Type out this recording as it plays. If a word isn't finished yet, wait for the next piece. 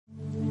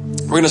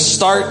We're going to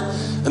start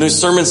a new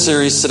sermon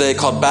series today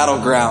called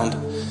Battleground.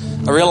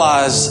 I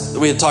realized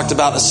we had talked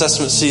about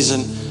assessment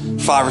season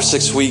 5 or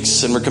 6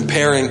 weeks, and we're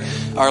comparing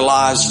our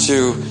lives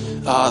to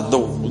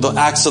the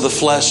acts of the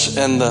flesh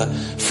and the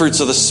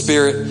fruits of the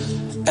Spirit.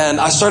 And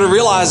I started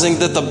realizing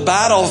that the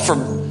battle for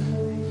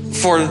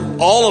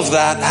all of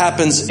that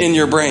happens in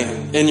your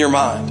brain, in your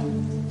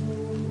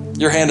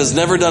mind. Your hand has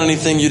never done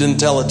anything you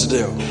didn't tell it to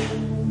do.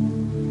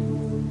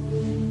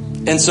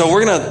 And so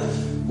we're gonna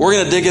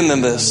dig into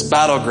this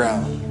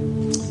Battleground.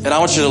 And I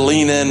want you to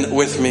lean in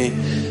with me.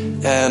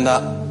 And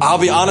I'll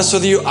be honest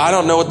with you, I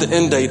don't know what the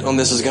end date on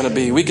this is going to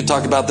be. We could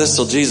talk about this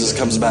till Jesus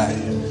comes back.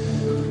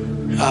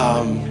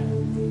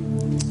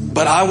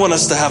 But I want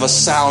us to have a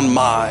sound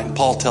mind,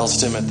 Paul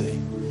tells Timothy.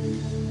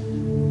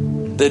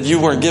 That you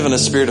weren't given a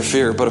spirit of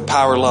fear, but a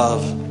power,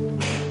 love,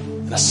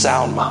 and a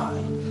sound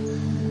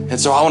mind. And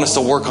so I want us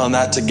to work on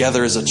that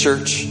together as a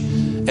church.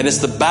 And it's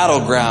the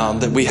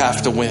battleground that we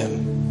have to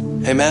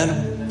win.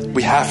 Amen?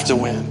 We have to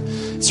win.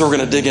 So we're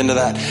going to dig into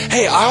that.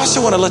 Hey, I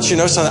also want to let you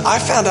know something. I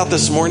found out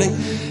this morning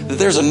that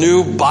there's a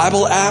new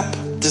Bible app.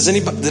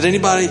 Did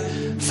anybody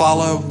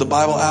follow the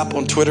Bible app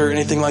on Twitter or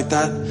anything like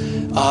that?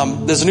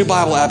 There's a new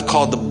Bible app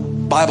called the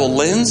Bible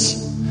Lens.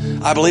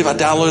 I believe I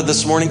downloaded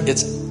this morning.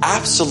 It's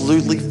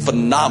absolutely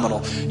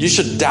phenomenal. You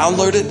should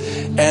download it,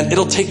 and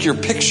it'll take your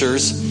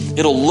pictures.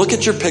 It'll look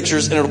at your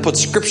pictures, and it'll put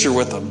scripture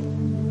with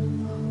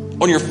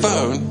them on your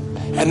phone,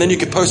 and then you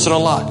can post it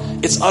online.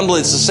 It's unbelievable.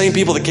 It's the same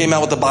people that came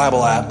out with the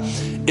Bible app.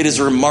 It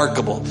is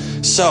remarkable.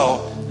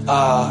 So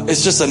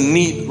it's just a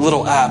neat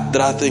little app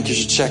that I think you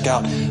should check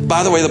out.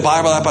 By the way, the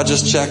Bible app I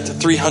just checked,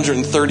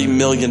 330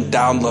 million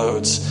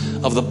downloads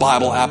of the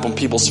Bible app on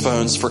people's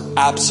phones for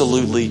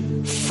absolutely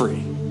free.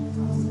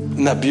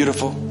 Isn't that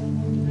beautiful?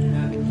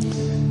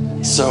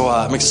 So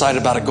I'm excited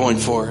about it going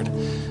forward.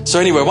 So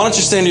anyway, why don't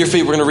you stand to your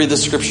feet? We're going to read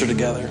this scripture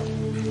together.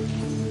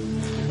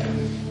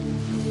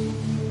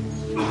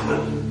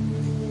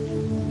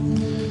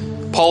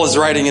 Paul is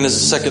writing in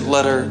his second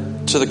letter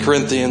to the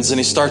Corinthians, and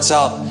he starts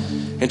out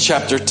in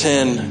chapter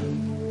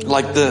 10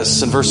 like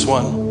this in verse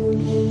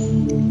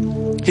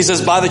 1. He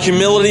says, "By the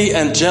humility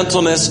and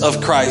gentleness of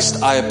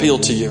Christ, I appeal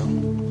to you.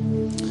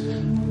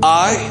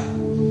 I,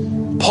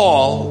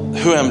 Paul,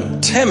 who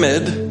am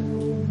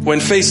timid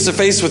when face to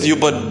face with you,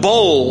 but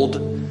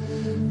bold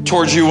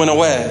towards you when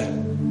away.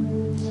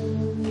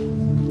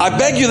 I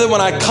beg you that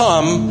when I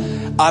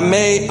come, I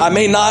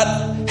may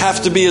not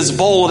have to be as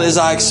bold as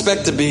I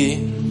expect to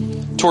be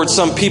towards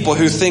some people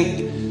who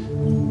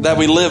think that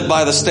we live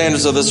by the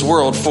standards of this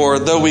world. For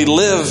though we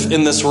live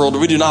in this world,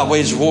 we do not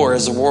wage war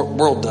as the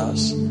world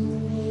does.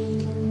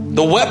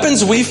 The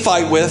weapons we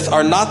fight with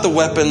are not the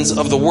weapons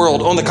of the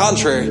world. On the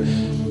contrary,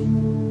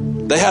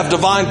 they have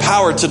divine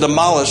power to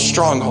demolish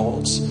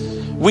strongholds.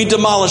 We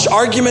demolish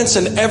arguments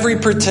and every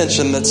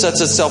pretension that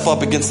sets itself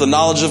up against the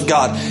knowledge of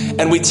God.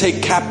 And we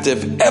take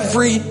captive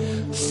every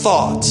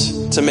thought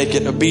to make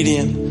it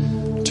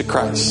obedient to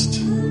Christ."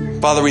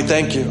 Father, we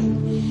thank you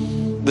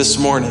this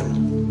morning,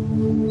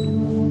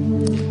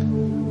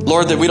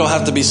 Lord, that we don't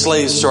have to be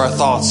slaves to our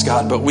thoughts,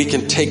 God, but we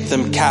can take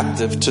them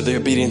captive to the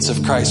obedience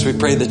of Christ. We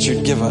pray that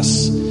you'd give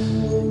us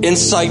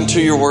insight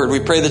into your word. We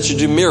pray that you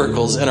do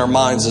miracles in our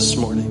minds this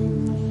morning.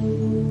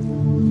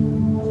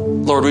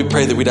 Lord, we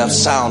pray that we'd have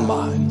sound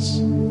minds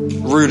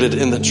rooted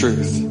in the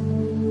truth.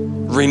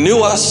 Renew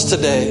us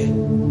today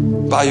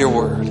by your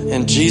word.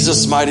 In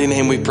Jesus' mighty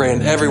name we pray,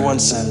 and everyone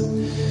said,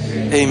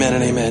 amen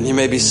and amen. You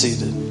may be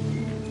seated.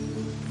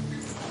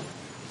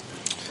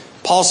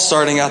 Paul's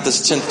starting out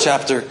this 10th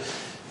chapter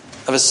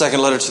of his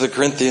second letter to the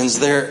Corinthians.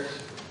 There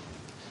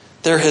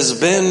has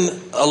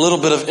been a little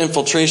bit of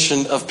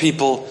infiltration of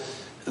people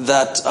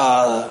that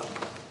are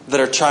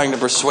trying to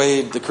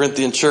persuade the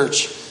Corinthian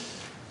church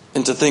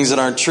into things that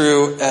aren't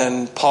true.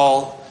 And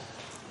Paul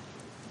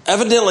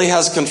evidently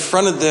has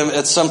confronted them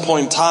at some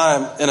point in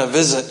time in a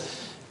visit.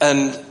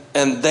 And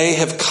they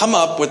have come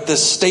up with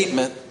this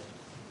statement.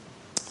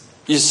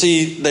 You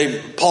see,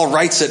 Paul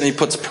writes it and he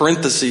puts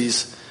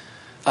parentheses.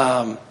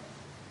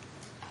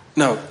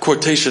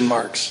 Quotation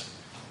marks.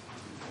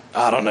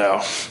 I don't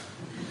know.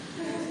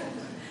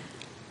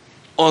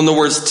 On the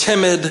words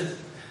timid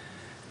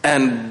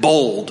and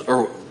bold,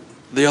 or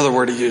the other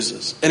word he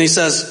uses. And he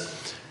says,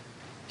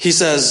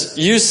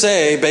 you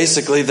say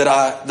basically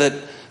that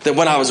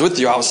when I was with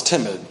you, I was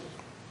timid.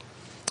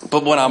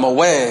 But when I'm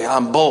away,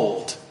 I'm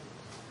bold.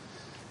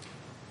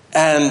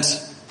 And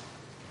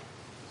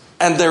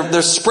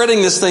they're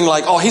spreading this thing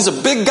like, oh, he's a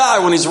big guy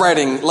when he's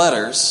writing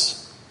letters.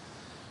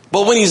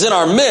 But when he's in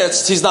our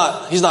midst, he's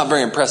not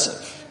very impressive.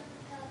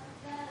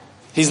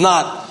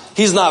 Doesn't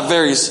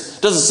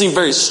seem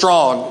very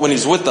strong when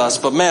he's with us.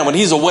 But man, when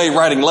he's away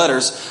writing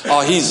letters, oh,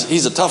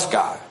 he's a tough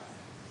guy.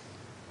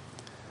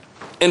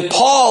 And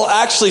Paul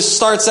actually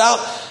starts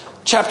out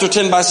chapter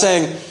 10 by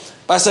saying,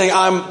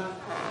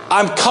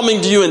 I'm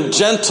coming to you in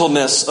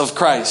gentleness of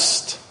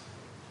Christ.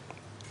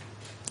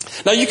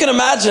 Now you can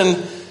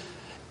imagine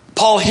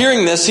Paul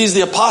hearing this. He's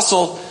the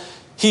apostle.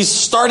 He's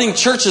starting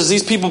churches.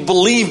 These people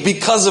believe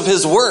because of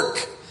his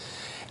work.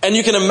 And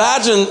you can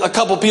imagine a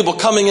couple people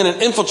coming in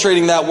and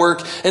infiltrating that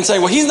work and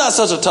saying, well, he's not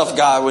such a tough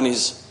guy when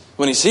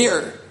he's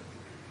here.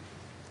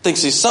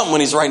 Thinks he's something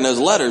when he's writing those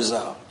letters,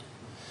 though.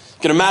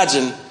 You can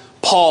imagine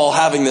Paul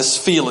having this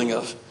feeling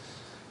of,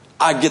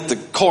 I get to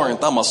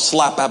Corinth, I'm going to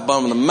slap that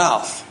bum in the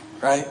mouth,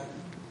 right?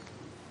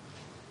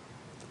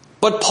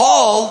 But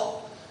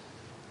Paul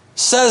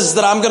says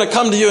that I'm going to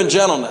come to you in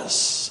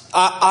gentleness.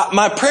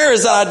 My prayer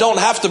is that I don't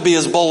have to be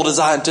as bold as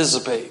I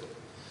anticipate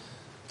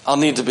I'll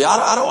need to be.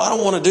 I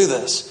don't want to do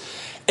this.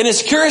 And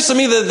it's curious to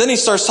me that then he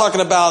starts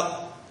talking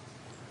about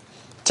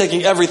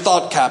taking every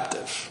thought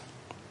captive.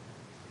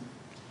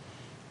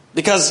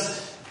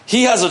 Because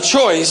he has a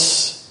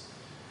choice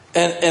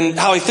and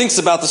how he thinks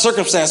about the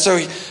circumstance. So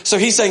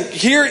he's saying,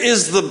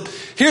 here's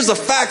the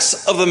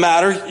facts of the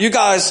matter. You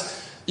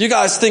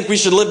guys think we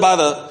should live by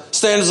the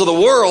standards of the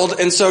world,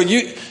 and so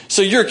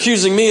you're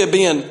accusing me of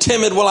being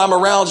timid while I'm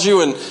around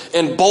you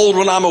and bold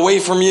when I'm away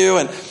from you,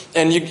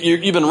 and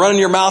you've been running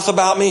your mouth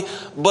about me.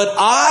 But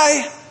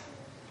I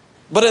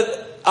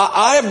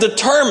have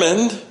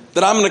determined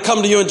that I'm going to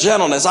come to you in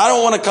gentleness. I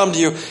don't want to come to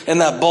you in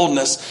that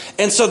boldness.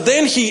 And so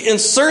then he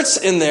inserts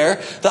in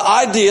there the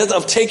idea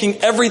of taking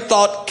every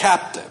thought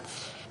captive.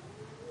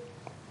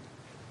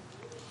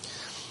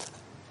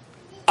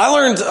 I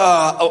learned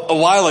a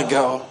while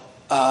ago,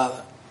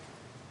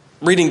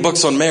 reading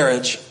books on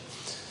marriage,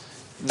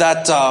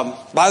 that,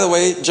 by the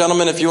way,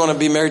 gentlemen, if you want to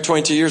be married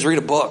 22 years, read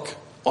a book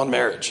on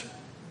marriage.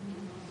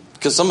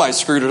 Because somebody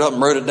screwed it up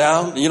and wrote it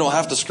down. You don't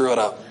have to screw it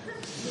up.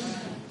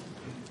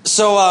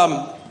 So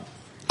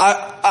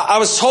I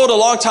was told a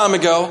long time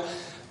ago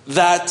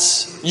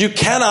that you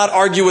cannot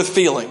argue with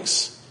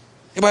feelings.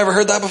 Anybody ever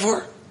heard that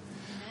before?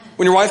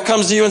 When your wife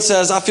comes to you and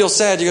says, I feel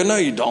sad, you go, no,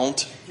 you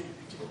don't.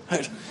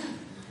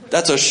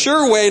 That's a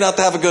sure way not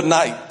to have a good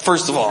night,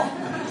 first of all.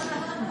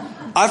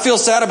 I feel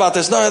sad about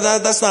this. No,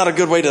 that's not a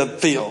good way to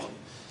feel.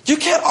 You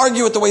can't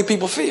argue with the way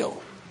people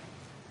feel.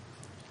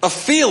 A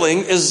feeling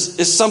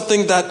is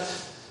something that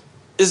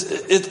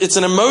it's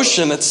an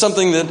emotion. It's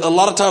something that a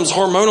lot of times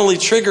hormonally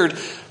triggered.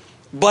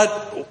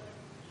 But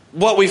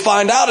what we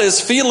find out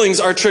is feelings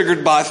are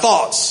triggered by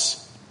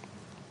thoughts.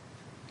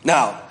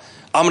 Now,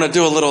 I'm going to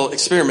do a little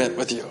experiment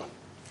with you.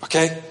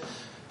 Okay?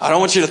 I don't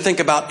want you to think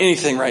about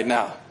anything right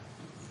now.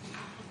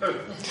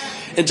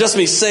 And just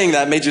me saying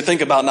that made you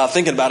think about not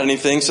thinking about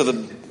anything, so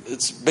that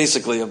it's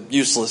basically a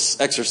useless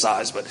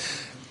exercise. But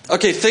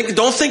okay,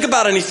 don't think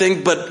about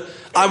anything, but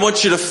I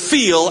want you to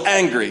feel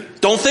angry.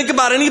 Don't think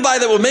about anybody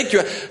that would make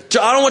you.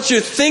 I don't want you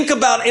to think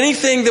about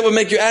anything that would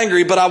make you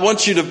angry, but I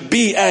want you to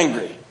be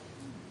angry.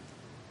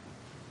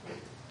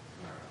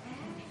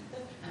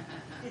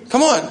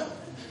 Come on.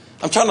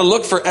 I'm trying to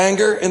look for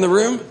anger in the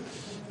room.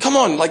 Come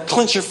on, like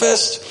clench your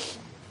fist,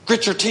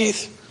 grit your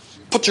teeth,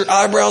 put your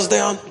eyebrows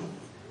down.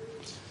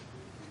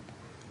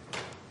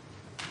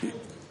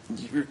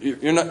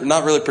 You're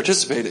not really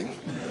participating.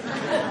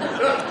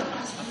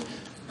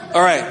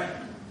 All right.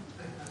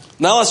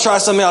 Now let's try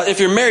something else. If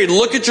you're married,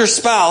 look at your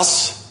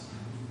spouse.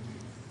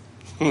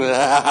 And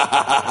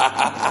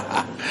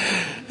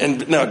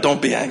no,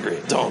 don't be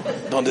angry. Don't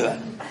do that.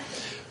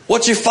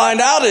 What you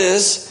find out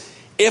is,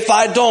 if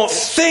I don't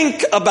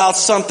think about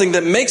something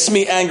that makes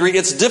me angry,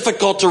 it's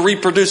difficult to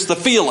reproduce the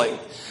feeling.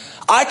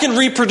 I can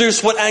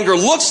reproduce what anger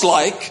looks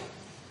like.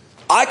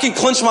 I can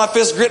clench my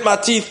fist, grit my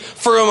teeth,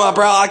 furrow my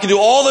brow. I can do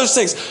all those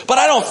things. But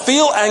I don't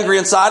feel angry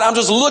inside. I'm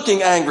just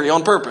looking angry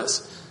on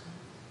purpose.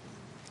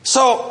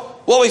 So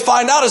what we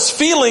find out is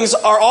feelings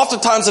are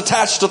oftentimes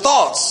attached to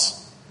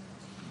thoughts.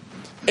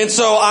 And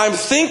so I'm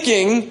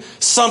thinking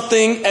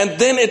something and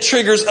then it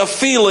triggers a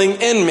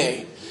feeling in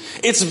me.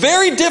 It's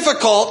very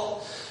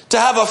difficult to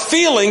have a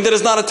feeling that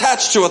is not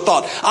attached to a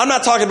thought. I'm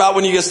not talking about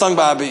when you get stung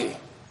by a bee.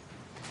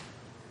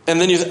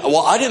 And then you think,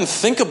 well, I didn't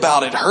think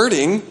about it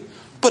hurting,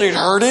 but it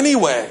hurt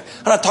anyway.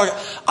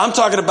 I'm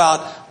talking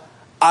about,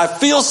 I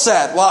feel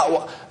sad.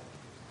 Well,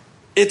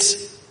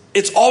 it's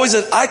always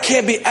I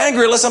can't be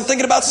angry unless I'm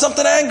thinking about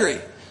something angry.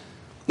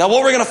 Now,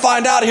 what we're going to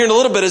find out here in a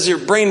little bit is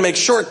your brain makes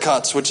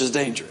shortcuts, which is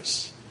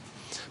dangerous.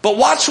 But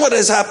watch what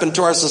has happened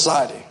to our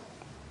society.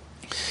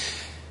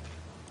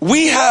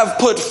 We have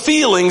put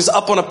feelings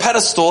up on a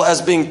pedestal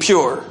as being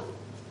pure.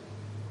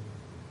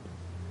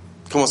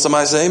 Come on,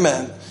 somebody say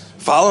amen.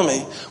 Follow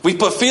me. We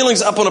put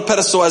feelings up on a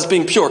pedestal as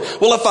being pure.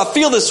 Well, if I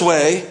feel this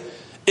way,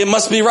 it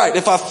must be right.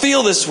 If I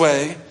feel this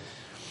way.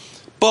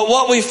 But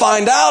what we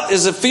find out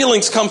is if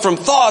feelings come from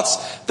thoughts,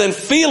 then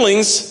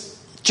feelings,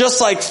 just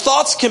like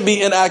thoughts can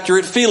be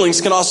inaccurate, feelings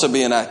can also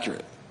be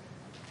inaccurate.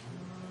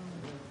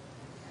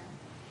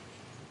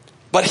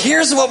 But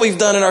here's what we've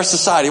done in our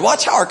society.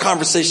 Watch how our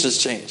conversation has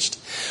changed.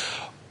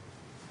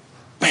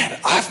 Man,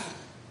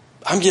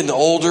 I'm getting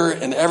older,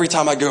 and every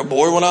time I go,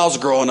 boy, when I was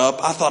growing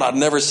up, I thought I'd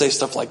never say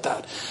stuff like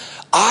that.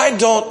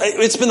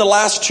 It's been the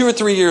last 2 or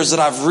 3 years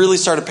that I've really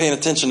started paying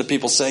attention to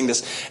people saying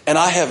this. And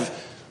I have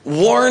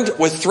warned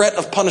with threat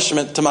of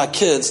punishment to my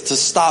kids to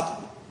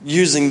stop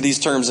using these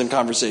terms in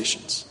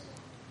conversations.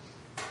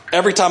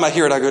 Every time I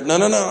hear it, I go,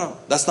 no,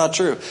 that's not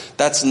true.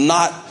 That's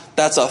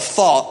a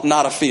thought,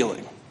 not a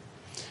feeling.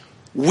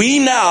 We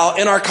now,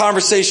 in our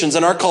conversations,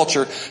 in our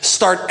culture,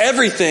 start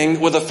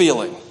everything with a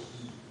feeling.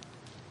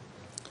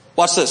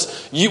 Watch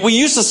this. We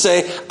used to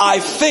say, I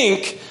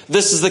think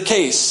this is the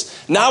case.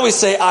 Now we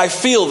say, I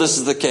feel this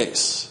is the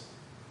case.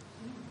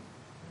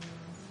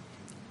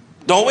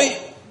 Don't we?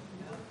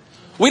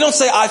 We don't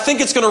say, I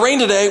think it's going to rain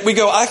today. We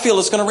go, I feel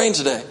it's going to rain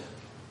today.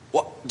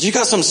 What? Do you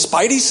got some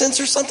spidey sense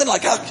or something?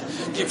 Like,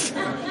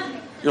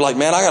 you're like,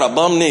 man, I got a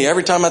bum knee.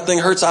 Every time that thing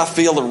hurts, I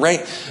feel the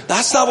rain.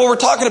 That's not what we're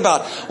talking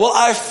about. Well,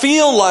 I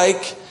feel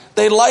like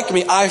they like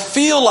me. I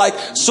feel like,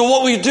 so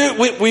what we do,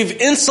 we've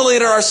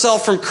insulated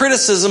ourselves from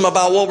criticism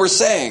about what we're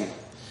saying.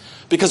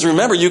 Because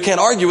remember, you can't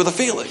argue with a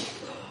feeling.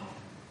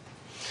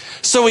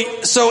 So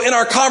in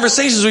our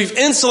conversations, we've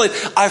insulated,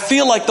 I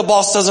feel like the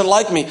boss doesn't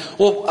like me.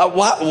 Well,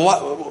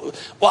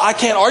 well, I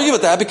can't argue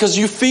with that because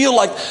you feel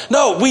like,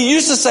 no, we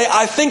used to say,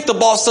 I think the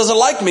boss doesn't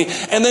like me.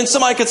 And then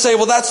somebody could say,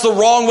 well, that's the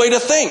wrong way to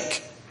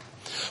think.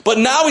 But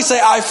now we say,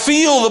 I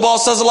feel the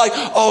boss doesn't like,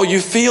 oh,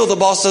 you feel the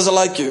boss doesn't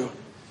like you.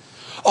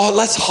 Oh,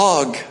 let's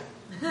hug.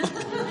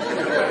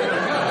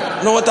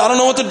 I don't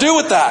know what to do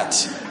with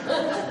that.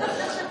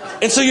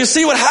 And so you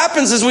see what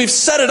happens is we've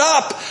set it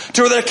up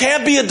to where there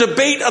can't be a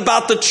debate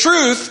about the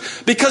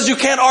truth because you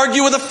can't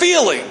argue with a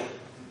feeling. Amen.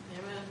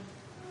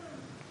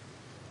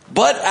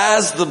 But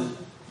as the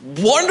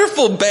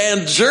wonderful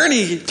band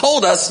Journey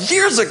told us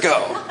years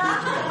ago,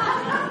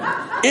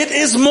 it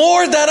is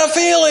more than a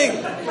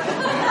feeling.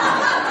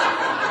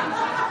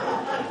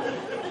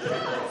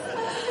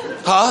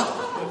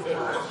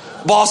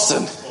 Huh?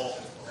 Boston.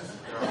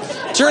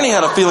 Journey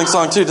had a feeling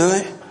song too, didn't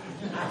they?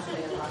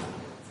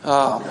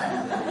 Oh, man.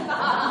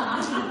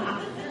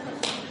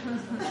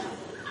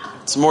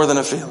 It's more than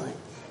a feeling.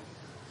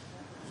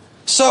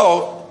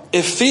 So,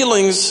 if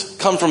feelings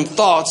come from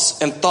thoughts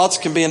and thoughts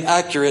can be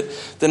inaccurate,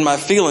 then my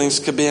feelings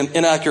could be an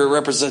inaccurate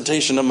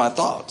representation of my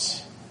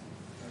thoughts.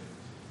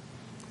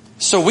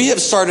 So we have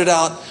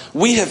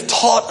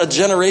taught a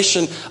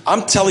generation.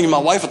 I'm telling you, my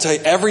wife will tell you,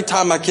 every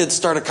time my kids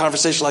start a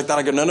conversation like that,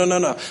 I go,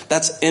 no.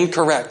 That's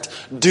incorrect.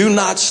 Do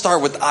not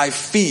start with, I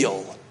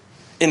feel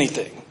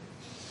anything.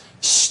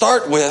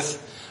 Start with,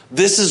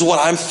 this is what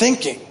I'm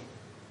thinking.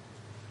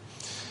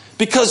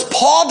 Because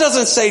Paul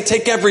doesn't say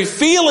take every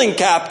feeling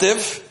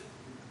captive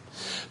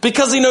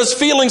because he knows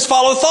feelings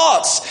follow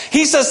thoughts.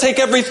 He says take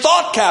every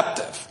thought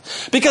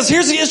captive. Because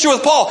here's the issue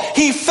with Paul.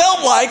 He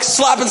felt like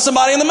slapping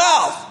somebody in the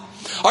mouth.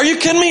 Are you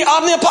kidding me?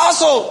 I'm the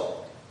apostle.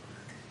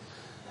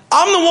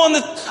 I'm the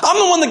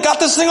one that got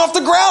this thing off the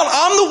ground.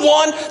 I'm the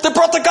one that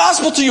brought the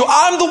gospel to you.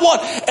 I'm the one.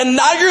 And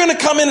now you're going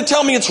to come in and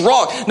tell me it's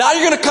wrong. Now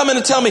you're going to come in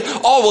and tell me,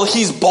 oh, well,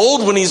 he's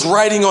bold when he's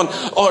writing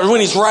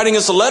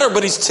us a letter,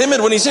 but he's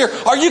timid when he's here.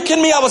 Are you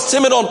kidding me? I was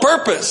timid on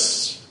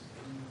purpose.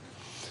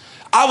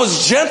 I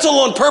was gentle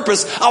on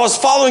purpose. I was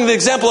following the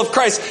example of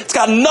Christ. It's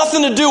got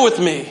nothing to do with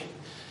me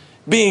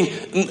being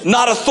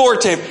not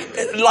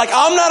authoritative. Like,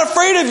 I'm not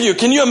afraid of you.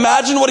 Can you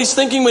imagine what he's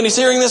thinking when he's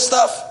hearing this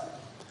stuff?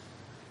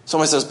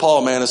 Somebody says,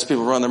 Paul, man, as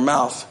people run their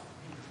mouth.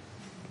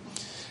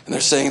 And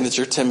they're saying that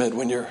you're timid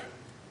when you're...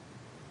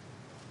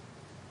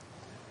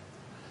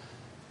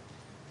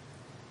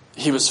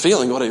 He was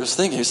feeling what he was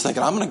thinking. He was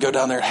thinking, I'm going to go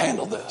down there and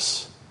handle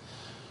this.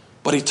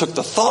 But he took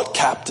the thought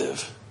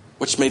captive,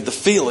 which made the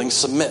feeling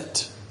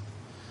submit.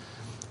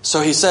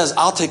 So he says,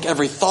 I'll take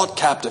every thought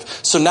captive.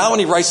 So now when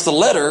he writes the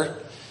letter,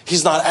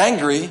 he's not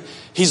angry.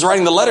 He's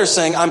writing the letter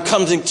saying, I'm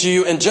coming to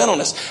you in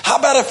gentleness. How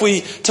about if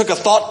we took a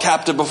thought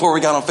captive before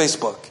we got on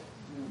Facebook?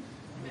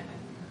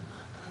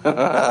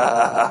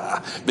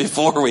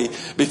 before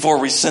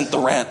we sent the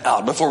rant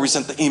out, before we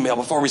sent the email,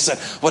 before we sent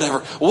whatever.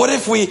 What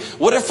if we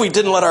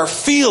didn't let our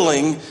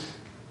feeling,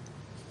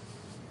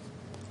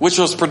 which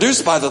was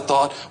produced by the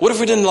thought, what if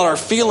we didn't let our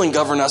feeling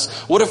govern us?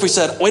 What if we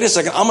said, wait a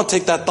second, I'm going to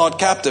take that thought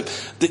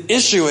captive. The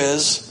issue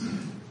is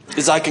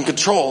I can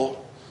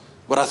control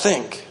what I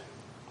think.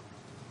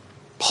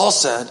 Paul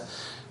said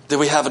that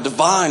we have a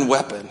divine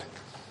weapon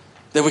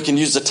that we can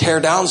use to tear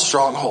down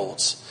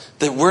strongholds.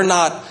 That we're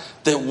not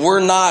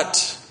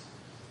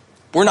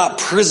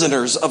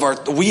prisoners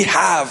of we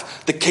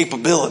have the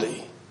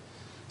capability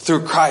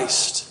through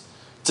Christ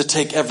to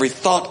take every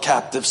thought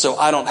captive. So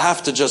I don't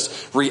have to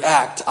just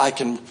react. I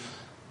can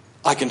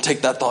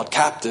take that thought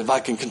captive. I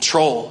can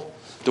control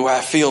the way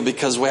I feel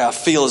because the way I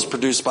feel is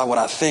produced by what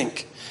I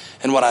think.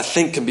 And what I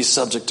think can be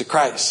subject to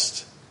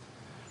Christ.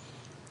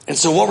 And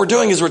so what we're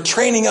doing is we're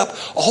training up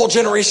a whole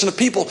generation of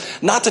people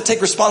not to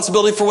take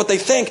responsibility for what they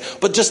think,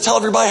 but just tell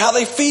everybody how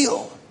they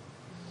feel.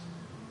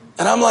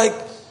 And I'm like,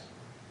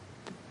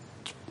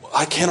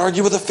 I can't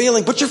argue with a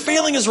feeling, but your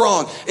feeling is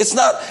wrong. It's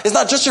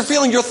not just your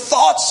feeling, your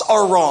thoughts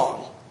are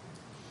wrong.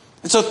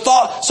 And so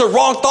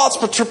wrong thoughts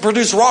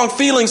produce wrong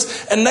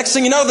feelings, and next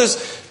thing you know,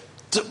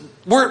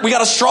 we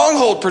got a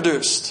stronghold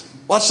produced.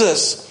 Watch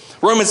this.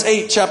 Romans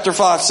 8 chapter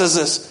 5 says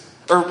this.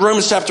 Or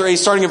Romans chapter 8,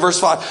 starting in verse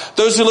 5.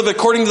 Those who live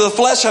according to the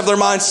flesh have their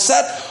minds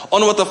set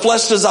on what the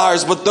flesh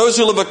desires, but those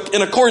who live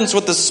in accordance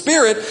with the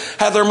Spirit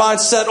have their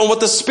minds set on what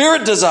the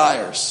Spirit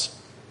desires.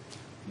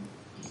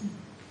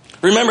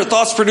 Remember,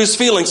 thoughts produce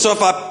feelings. So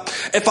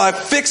if I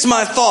fix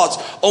my thoughts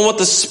on what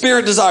the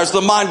Spirit desires,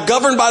 the mind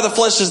governed by the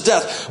flesh is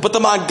death, but the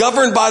mind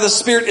governed by the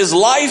Spirit is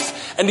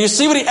life. And do you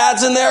see what he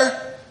adds in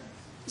there?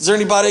 Is there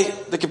anybody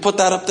that can put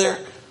that up there?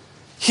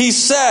 He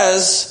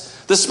says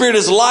the Spirit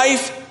is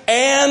life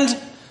and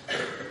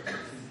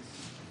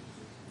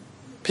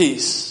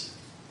peace.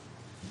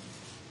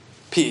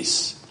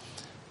 Peace.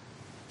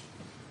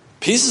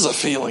 Peace is a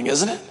feeling,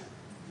 isn't it?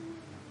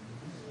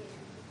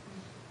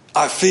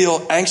 I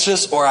feel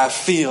anxious or I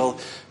feel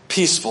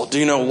peaceful. Do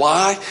you know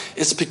why?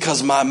 It's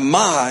because my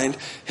mind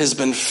has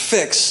been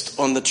fixed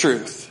on the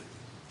truth.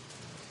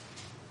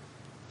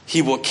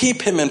 He will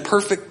keep him in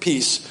perfect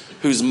peace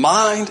whose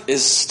mind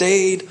is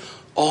stayed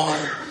on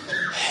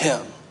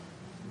him.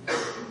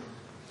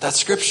 That's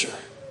scripture.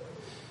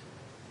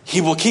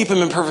 He will keep him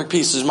in perfect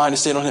peace whose mind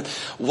is stayed on him.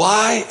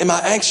 Why am I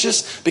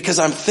anxious? Because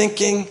I'm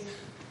thinking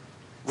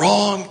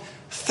wrong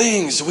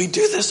things. We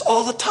do this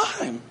all the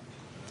time.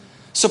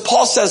 So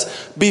Paul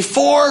says,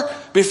 before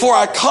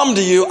I come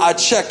to you, I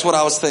checked what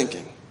I was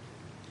thinking.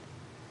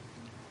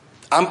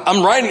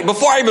 I'm writing,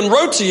 before I even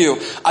wrote to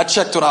you, I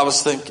checked what I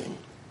was thinking.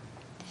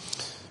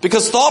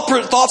 Because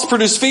thoughts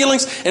produce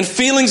feelings, and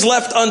feelings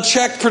left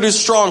unchecked produce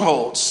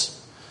strongholds.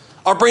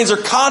 Our brains are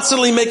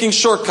constantly making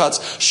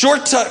shortcuts.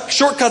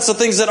 Shortcuts to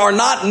things that are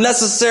not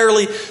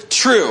necessarily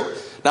true.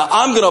 Now,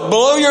 I'm going to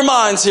blow your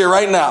minds here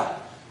right now.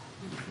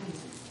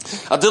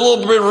 I did a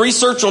little bit of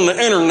research on the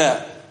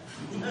internet.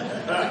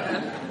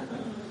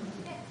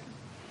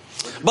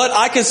 But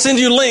I can send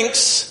you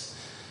links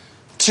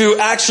to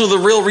actually the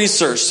real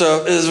research.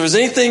 So if there's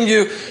anything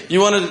you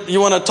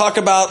want to talk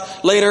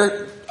about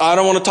later, I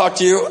don't want to talk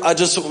to you. I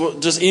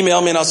just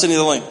email me and I'll send you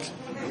the link.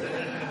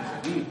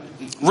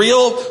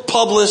 Real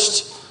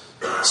published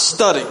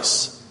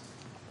studies.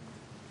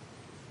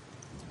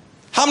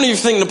 How many of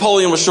you think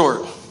Napoleon was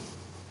short?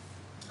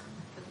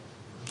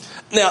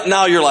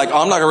 Now you're like, oh,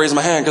 I'm not going to raise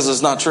my hand because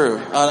it's not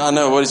true. I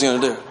know what he's going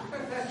to do.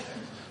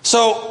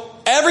 So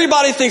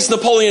everybody thinks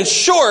Napoleon's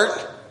short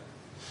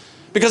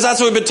because that's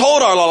what we've been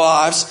told our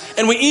lives.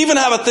 And we even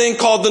have a thing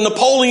called the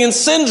Napoleon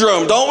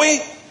syndrome, don't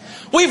we?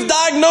 We've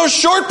diagnosed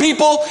short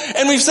people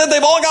and we've said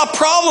they've all got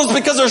problems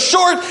because they're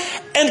short.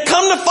 And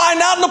come to find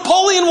out,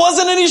 Napoleon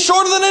wasn't any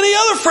shorter than any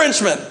other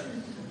Frenchman.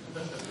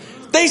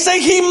 They say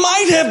he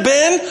might have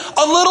been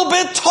a little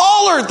bit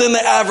taller than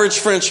the average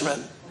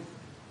Frenchman.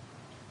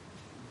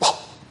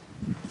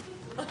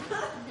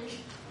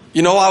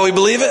 You know why we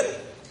believe it?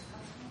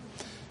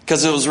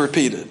 Because it was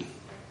repeated.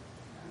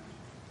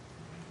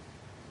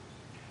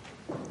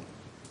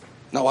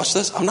 Now watch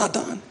this. I'm not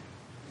done.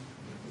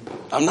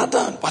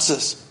 Watch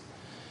this.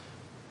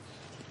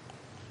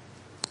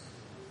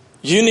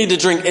 You need to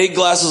drink 8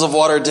 glasses of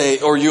water a day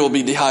or you will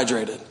be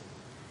dehydrated.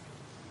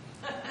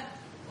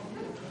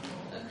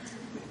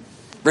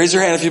 Raise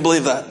your hand if you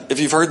believe that. If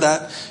you've heard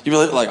that, you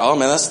believe like, oh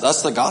man,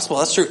 that's the gospel.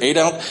 That's true.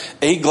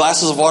 8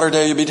 glasses of water a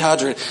day, you'll be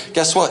dehydrated.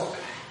 Guess what?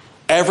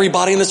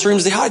 Everybody in this room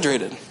is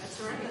dehydrated.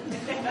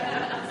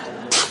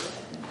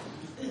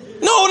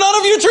 No, none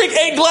of you drink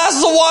 8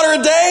 glasses of water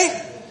a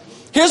day.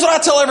 Here's what I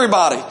tell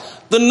everybody.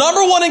 The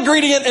number one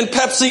ingredient in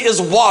Pepsi is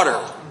water.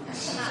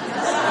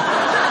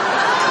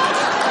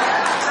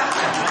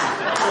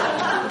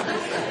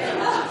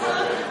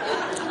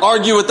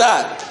 Argue with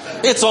that.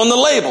 It's on the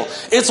label.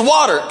 It's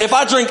water. If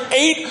I drink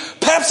 8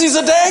 Pepsis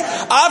a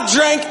day, I've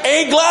drank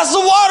 8 glasses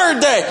of water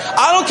a day.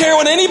 I don't care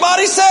what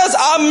anybody says.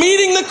 I'm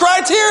meeting the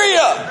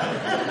criteria.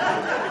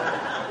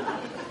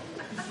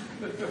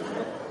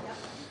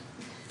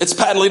 It's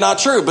patently not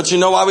true, but you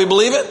know why we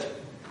believe it?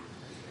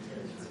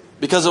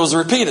 Because it was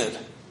repeated.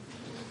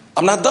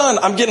 I'm not done.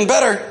 I'm getting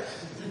better.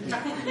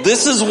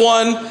 This is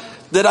one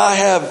that I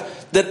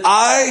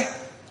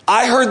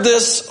heard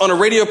this on a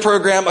radio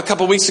program a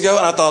couple weeks ago,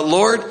 and I thought,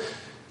 Lord,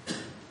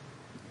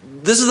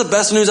 this is the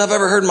best news I've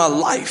ever heard in my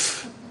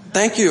life.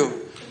 Thank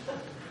you.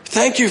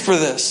 Thank you for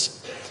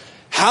this.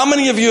 How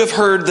many of you have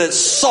heard that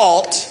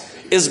salt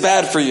is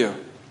bad for you?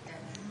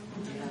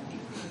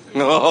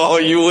 Oh,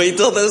 you wait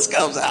till this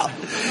comes out.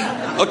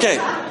 Okay,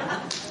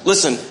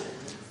 listen.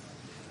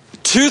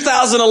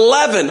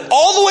 2011,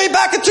 all the way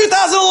back in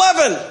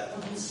 2011,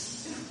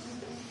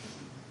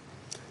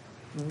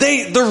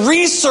 the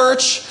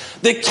research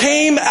that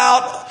came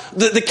out,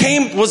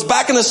 was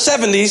back in the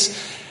 70s,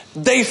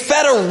 they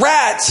fed a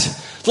rat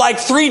like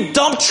 3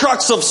 dump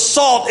trucks of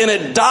salt and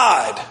it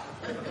died.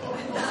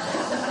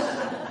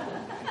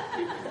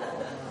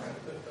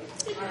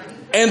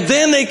 And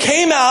then they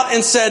came out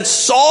and said,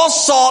 all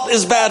salt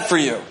is bad for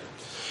you.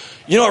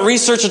 You know what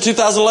research in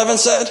 2011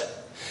 said?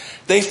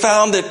 They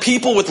found that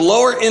people with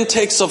lower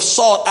intakes of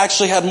salt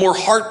actually had more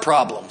heart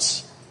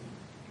problems.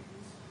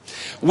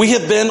 We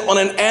have been on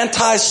an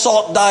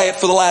anti-salt diet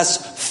for the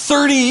last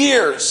 30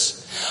 years.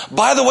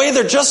 By the way,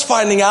 they're just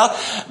finding out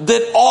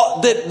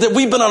that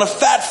we've been on a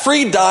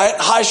fat-free diet,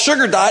 high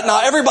sugar diet.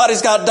 Now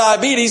everybody's got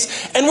diabetes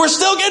and we're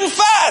still getting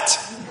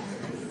fat.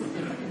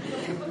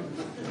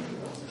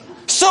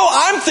 So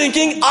I'm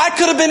thinking I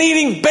could have been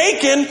eating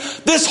bacon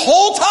this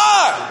whole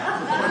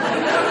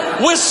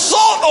time with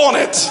salt on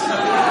it.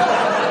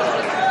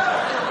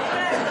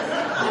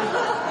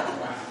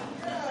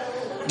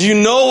 Do you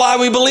know why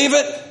we believe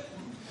it?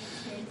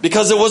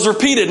 Because it was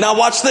repeated. Now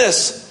watch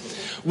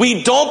this.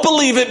 We don't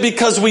believe it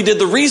because we did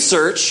the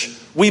research.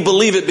 We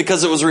believe it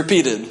because it was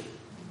repeated.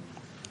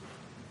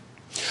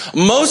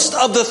 Most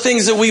of the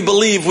things that we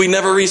believe, we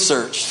never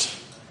researched.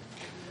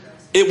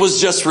 It was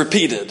just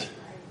repeated.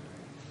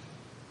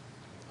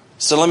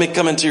 So let me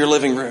come into your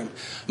living room.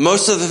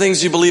 Most of the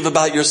things you believe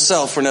about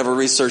yourself were never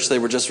researched. They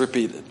were just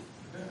repeated.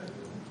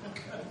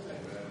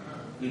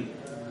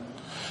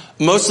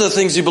 Most of the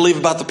things you believe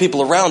about the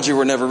people around you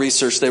were never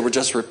researched. They were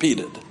just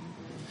repeated.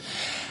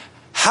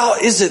 How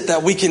is it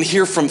that we can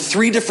hear from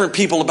 3 different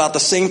people about the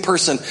same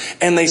person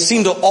and they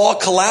seem to all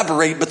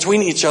collaborate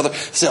between each other?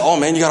 Say, oh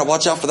man, you got to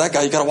watch out for that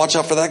guy. You got to watch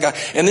out for that guy.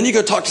 And then you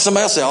go talk to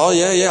somebody else. Say, oh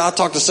yeah, I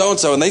talked to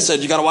so-and-so and they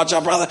said you got to watch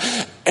out for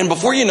that. And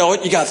before you know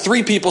it, you got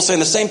 3 people saying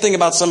the same thing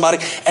about somebody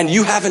and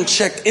you haven't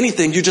checked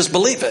anything. You just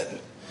believe it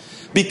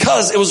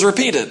because it was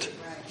repeated.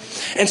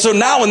 And so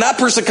now when that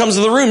person comes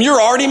in the room,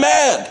 you're already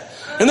mad.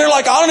 And they're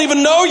like, I don't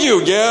even know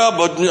you. Yeah,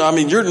 but I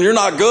mean, you're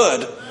not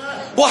good.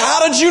 Well,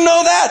 how did you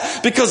know that?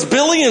 Because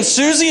Billy and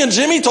Susie and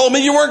Jimmy told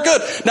me you weren't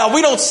good. Now,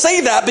 we don't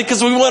say that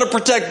because we want to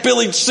protect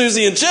Billy,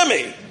 Susie, and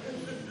Jimmy.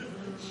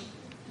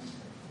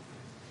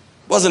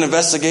 Wasn't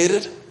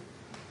investigated.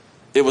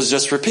 It was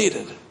just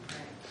repeated.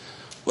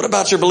 What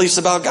about your beliefs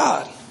about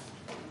God?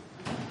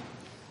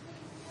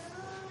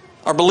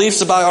 Our beliefs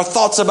about, our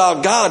thoughts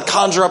about God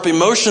conjure up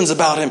emotions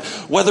about him,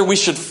 whether we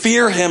should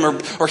fear him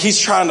or he's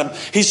trying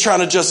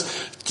to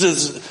just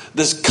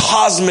this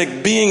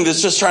cosmic being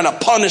that's just trying to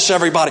punish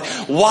everybody.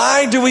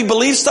 Why do we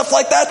believe stuff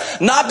like that?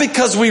 Not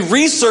because we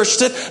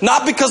researched it,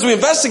 not because we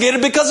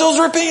investigated, because it was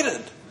repeated.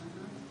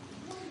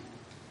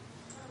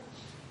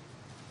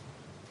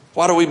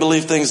 Why do we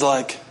believe things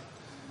like,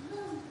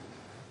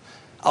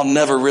 I'll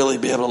never really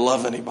be able to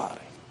love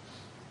anybody?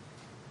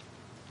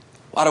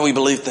 Why do we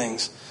believe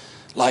things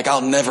like,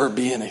 I'll never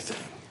be anything?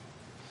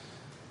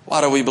 Why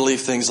do we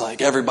believe things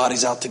like,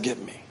 everybody's out to get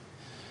me?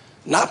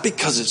 Not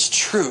because it's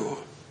true,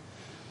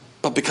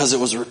 but because it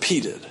was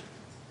repeated.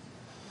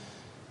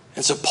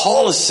 And so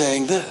Paul is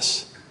saying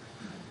this.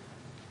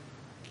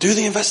 Do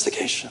the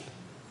investigation.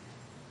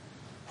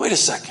 Wait a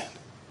second.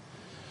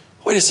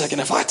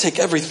 If I take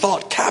every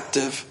thought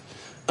captive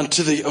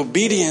unto the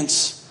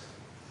obedience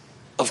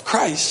of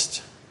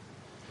Christ,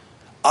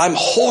 I'm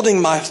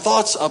holding my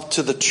thoughts up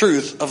to the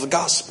truth of the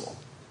gospel.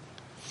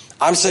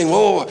 I'm saying,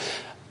 whoa,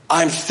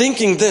 I'm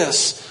thinking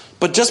this,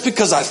 but just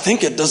because I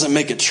think it doesn't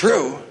make it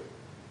true.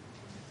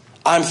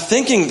 I'm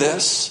thinking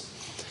this.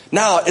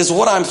 Now, is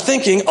what I'm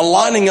thinking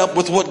aligning up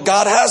with what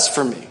God has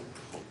for me?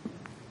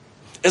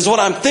 Is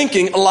what I'm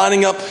thinking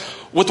aligning up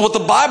with what the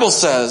Bible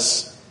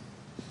says?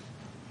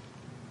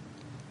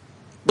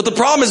 But the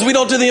problem is we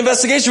don't do the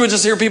investigation. We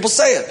just hear people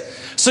say it.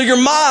 So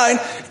your mind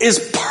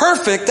is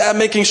perfect at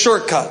making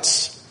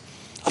shortcuts.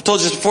 I've told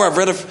you this before.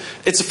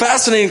 It's a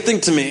fascinating thing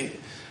to me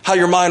how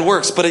your mind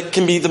works, but it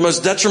can be the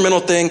most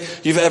detrimental thing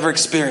you've ever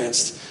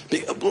experienced.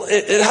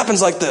 It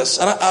happens like this.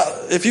 And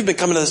if you've been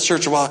coming to this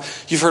church a while,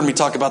 you've heard me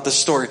talk about this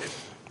story.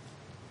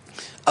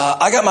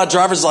 I got my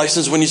driver's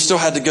license when you still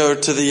had to go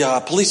to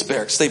the police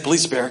barracks, state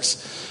police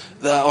barracks,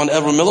 on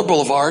Edwin Miller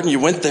Boulevard, and you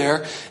went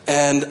there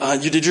and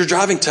you did your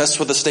driving test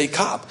with a state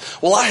cop.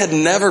 Well, I had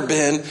never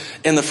been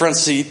in the front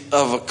seat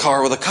of a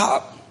car with a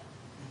cop.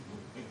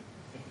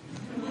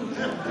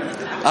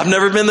 I've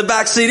never been in the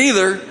back seat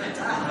either.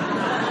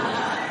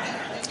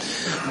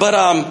 But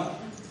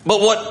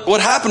what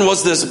happened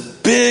was this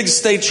big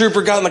state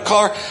trooper got in the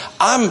car.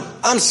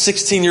 I'm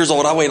 16 years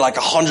old. I weigh like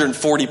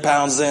 140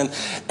 pounds then.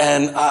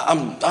 And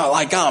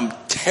I'm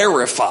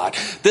terrified.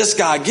 This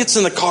guy gets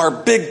in the car,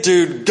 big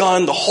dude,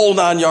 gun, the whole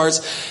 9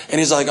 yards. And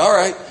he's like, all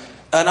right.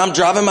 And I'm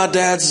driving my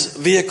dad's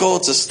vehicle.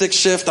 It's a stick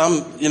shift.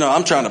 I'm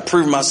trying to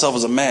prove myself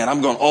as a man.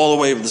 I'm going all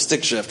the way with the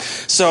stick shift.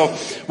 So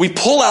we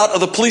pull out of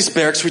the police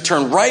barracks. We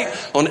turn right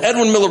on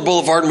Edwin Miller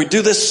Boulevard and we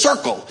do this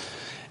circle.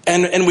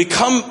 And we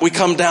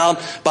come down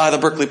by the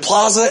Berkeley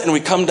Plaza and we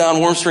come down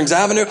Warm Springs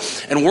Avenue,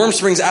 and Warm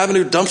Springs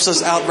Avenue dumps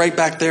us out right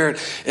back there at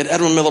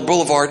Edwin Miller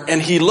Boulevard.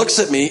 And he looks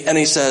at me and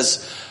he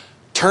says,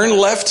 turn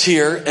left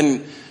here,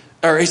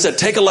 or he said,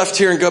 take a left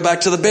here and go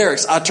back to the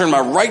barracks. I turn my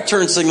right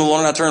turn signal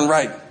on and I turn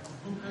right.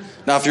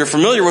 Now, if you're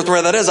familiar with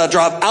where that is, I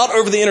drive out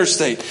over the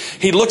interstate.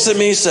 He looks at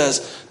me, he says,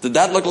 did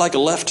that look like a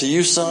left to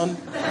you, son?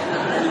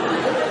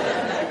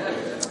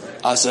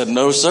 I said,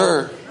 no,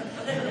 sir.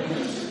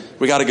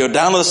 We got to go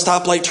down to the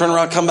stoplight, turn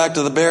around, come back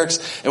to the barracks.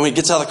 And when he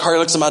gets out of the car, he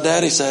looks at my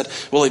dad. He said,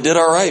 well, he did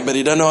all right, but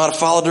he doesn't know how to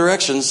follow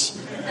directions.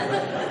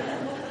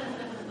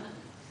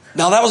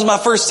 Now, that was my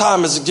first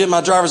time as getting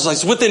my driver's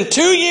license. Within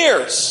 2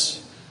 years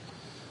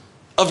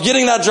of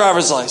getting that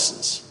driver's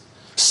license,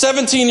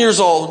 17 years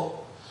old,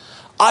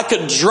 I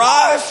could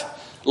drive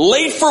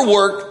late for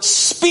work,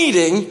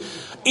 speeding,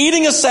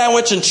 eating a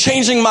sandwich, and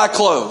changing my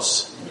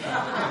clothes.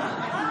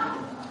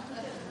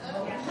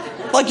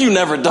 Like you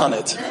never done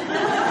it.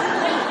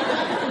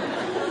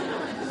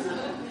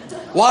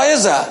 Why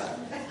is that?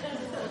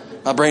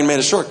 My brain made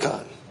a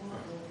shortcut.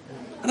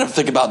 I never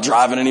think about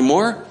driving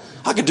anymore.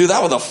 I could do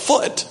that with a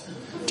foot.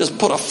 Just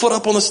put a foot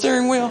up on the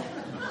steering wheel.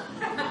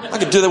 I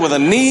could do that with a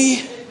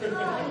knee.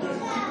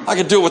 I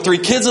could do it with 3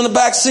 kids in the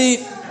back seat.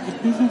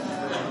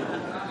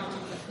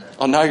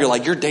 Oh, now you're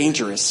like, you're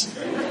dangerous.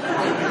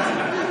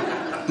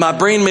 My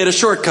brain made a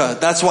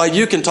shortcut. That's why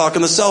you can talk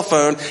on the cell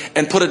phone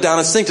and put it down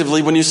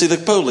instinctively when you see the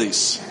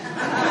police.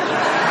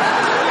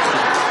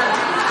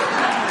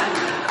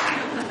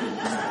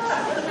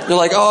 You're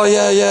like, oh,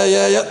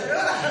 yeah.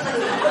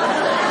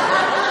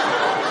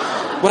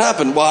 What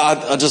happened? Well,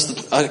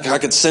 I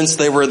could sense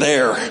they were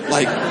there.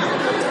 Like,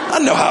 I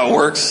know how it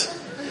works.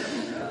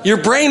 Your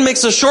brain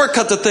makes a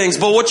shortcut to things,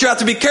 but what you have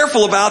to be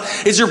careful about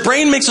is your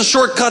brain makes a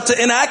shortcut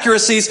to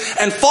inaccuracies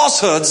and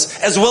falsehoods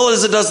as well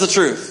as it does the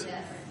truth.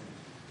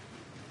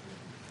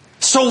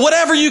 So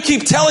whatever you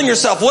keep telling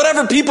yourself,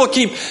 whatever people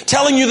keep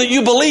telling you that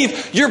you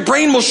believe, your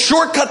brain will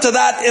shortcut to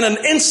that in an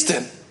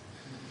instant.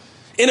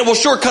 And it will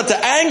shortcut to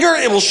anger.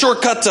 It will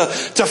shortcut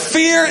to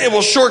fear. It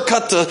will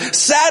shortcut to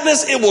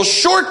sadness. It will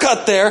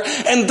shortcut there.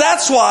 And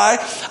that's why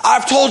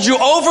I've told you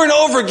over and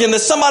over again that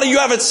somebody you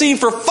haven't seen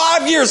for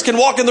 5 years can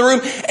walk in the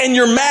room and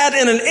you're mad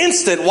in an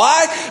instant.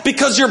 Why?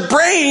 Because your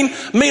brain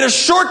made a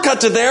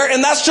shortcut to there,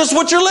 and that's just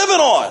what you're living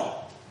on.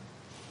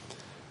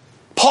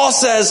 Paul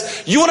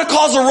says, you want to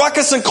cause a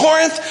ruckus in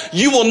Corinth?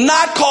 You will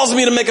not cause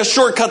me to make a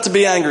shortcut to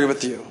be angry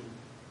with you.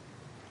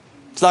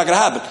 It's not going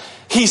to happen.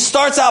 He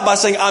starts out by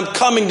saying, I'm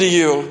coming to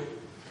you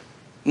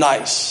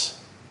nice.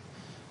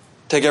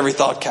 Take every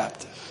thought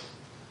captive.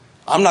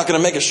 I'm not going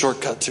to make a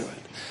shortcut to it.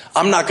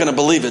 I'm not going to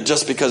believe it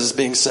just because it's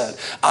being said.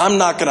 I'm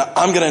going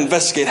to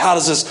investigate. How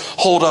does this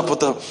hold up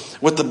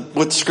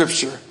with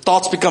Scripture?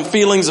 Thoughts become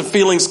feelings, and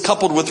feelings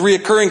coupled with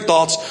reoccurring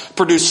thoughts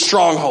produce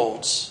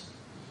strongholds.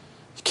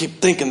 You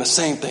keep thinking the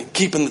same thing,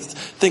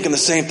 thinking the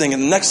same thing.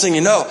 And the next thing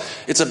you know,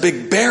 it's a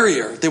big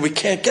barrier that we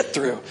can't get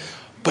through.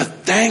 But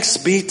thanks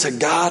be to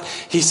God,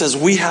 he says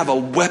we have a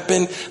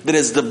weapon that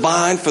is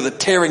divine for the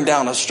tearing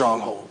down of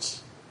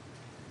strongholds.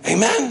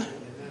 Amen?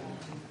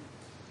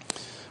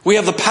 We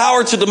have the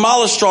power to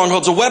demolish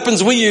strongholds. The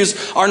weapons we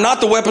use are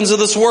not the weapons of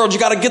this world. You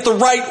got to get the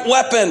right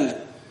weapon.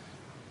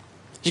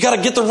 You got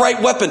to get the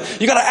right weapon.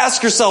 You got to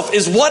ask yourself,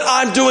 is what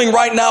I'm doing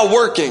right now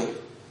working?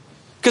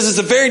 Because it's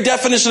the very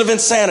definition of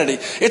insanity.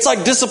 It's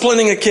like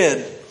disciplining a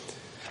kid.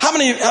 How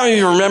many of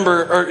you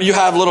remember, or you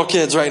have little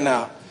kids right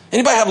now?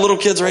 Anybody have little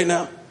kids right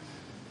now?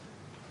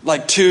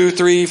 Like 2,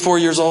 3, 4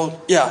 years old?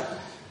 Yeah.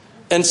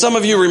 And some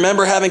of you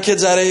remember having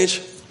kids that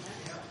age?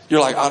 You're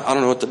like, I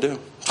don't know what to do.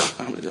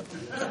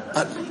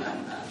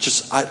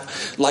 I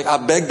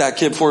begged that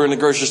kid before in the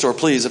grocery store,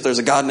 please, if there's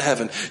a God in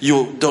heaven,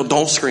 you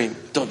don't scream.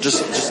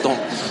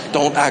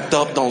 Don't act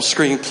up. Don't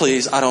scream,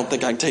 please. I don't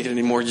think I can take it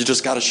anymore. You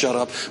just got to shut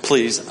up,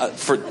 please.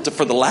 For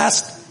the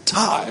last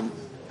time,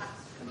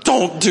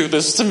 don't do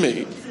this to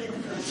me.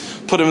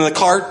 Put him in the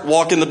cart,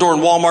 walk in the door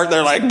in Walmart,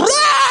 they're like, blah!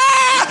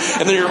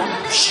 And then you're,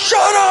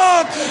 shut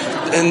up!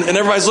 And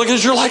everybody's looking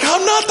at you, you're like,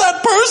 I'm not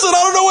that person,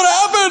 I don't know what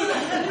happened.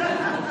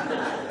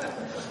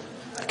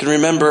 I can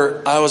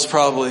remember I was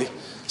probably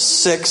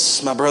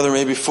 6, my brother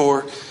maybe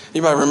 4.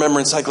 Anybody remember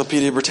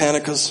Encyclopedia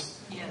Britannicas?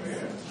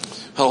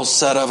 A whole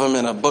set of them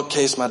in a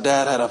bookcase. My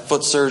dad had a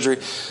foot surgery,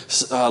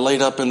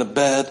 laid up in the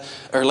bed,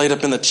 or laid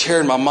up in the chair,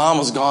 and my mom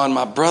was gone.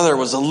 My brother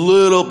was a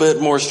little bit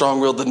more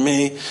strong-willed than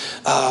me.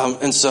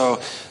 And so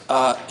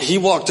he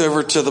walked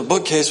over to the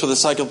bookcase with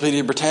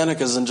Encyclopedia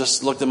Britannicas and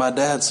just looked at my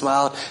dad,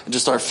 smiled, and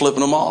just started flipping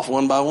them off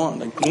one by one.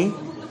 Like, dunk,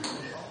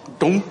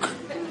 dunk,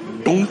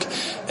 dunk.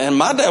 And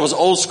my dad was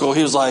old school.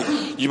 He was like,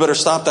 you better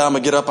stop that. I'm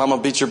going to get up. I'm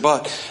going to beat your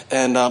butt.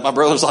 And my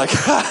brother was like,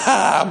 ha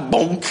ha,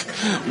 bonk,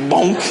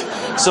 bonk.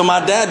 So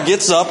my dad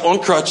gets up on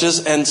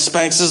crutches and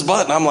spanks his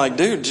butt. And I'm like,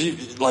 dude,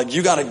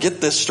 you got to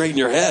get this straight in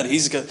your head.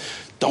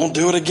 Don't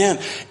do it again.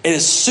 And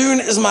as soon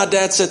as my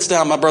dad sits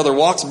down, my brother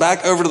walks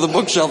back over to the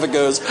bookshelf and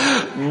goes,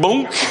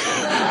 bonk,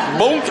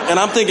 bonk. And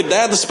I'm thinking,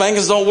 Dad, the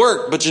spankings don't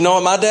work. But you know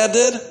what my dad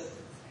did?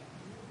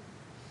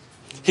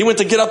 He went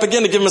to get up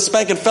again to give him a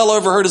spank and fell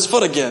over, hurt his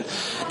foot again.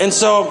 And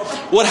so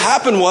what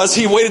happened was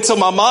he waited till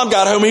my mom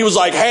got home. He was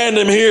like, hand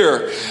him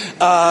here.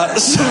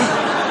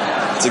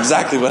 That's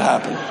exactly what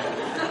happened.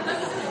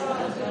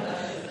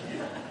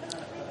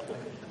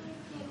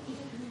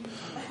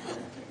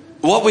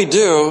 What we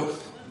do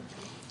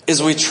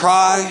is we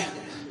try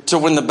to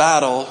win the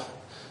battle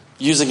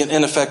using an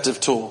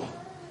ineffective tool.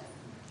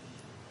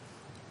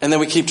 And then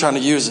we keep trying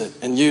to use it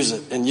and use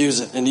it and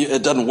use it. And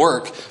it doesn't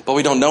work, but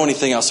we don't know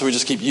anything else, so we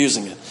just keep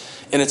using it.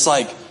 And it's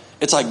like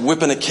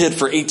whipping a kid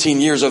for 18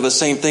 years over the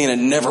same thing,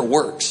 and it never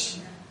works.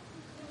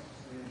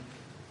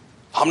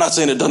 I'm not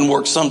saying it doesn't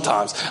work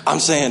sometimes. I'm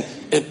saying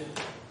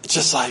it's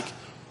just like,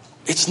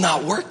 it's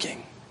not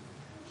working.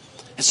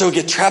 And so we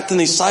get trapped in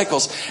these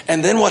cycles.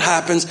 And then what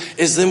happens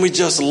is then we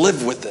just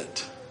live with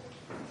it.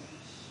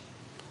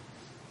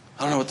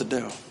 I don't know what to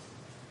do.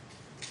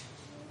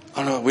 I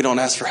don't know. We don't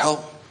ask for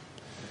help.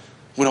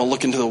 We don't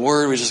look into the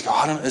Word. We just go,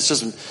 I don't know. It's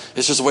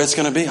just the way it's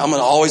going to be. I'm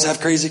going to always have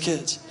crazy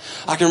kids.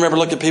 I can remember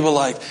looking at people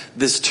like,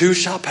 this too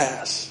shall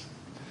pass.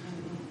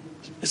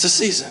 It's a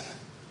season.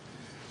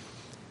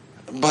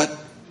 But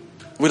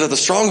we let the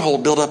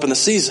stronghold build up in the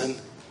season,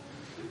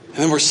 and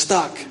then we're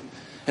stuck.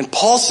 And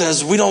Paul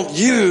says we don't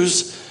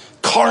use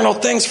carnal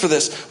things for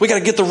this. We got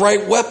to get the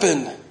right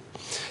weapon.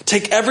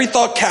 Take every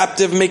thought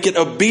captive, make it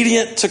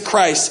obedient to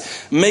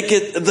Christ.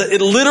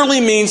 It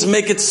literally means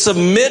make it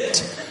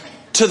submit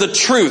to the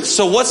truth.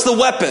 So what's the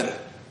weapon?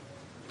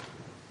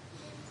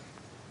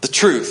 The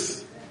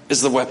truth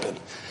is the weapon.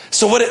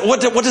 So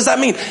what does that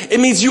mean? It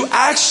means you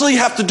actually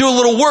have to do a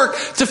little work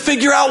to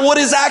figure out what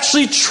is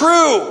actually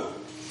true.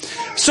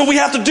 So we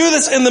have to do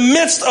this in the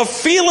midst of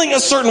feeling a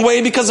certain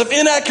way because of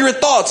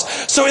inaccurate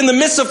thoughts. So in the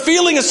midst of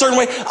feeling a certain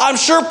way, I'm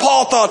sure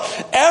Paul thought,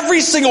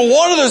 every single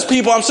one of those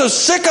people, I'm so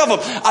sick of them.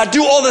 I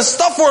do all this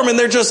stuff for them and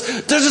they're just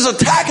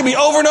attacking me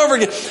over and over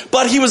again.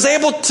 But he was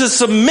able to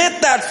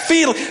submit that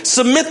feeling,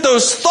 submit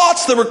those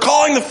thoughts that were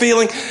calling the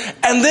feeling.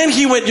 And then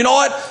he went, you know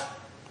what?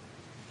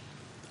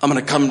 I'm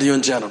going to come to you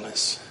in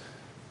gentleness.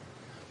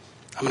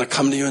 I'm going to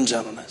come to you in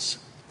gentleness.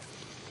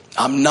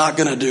 I'm not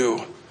going to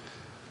do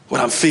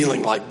what I'm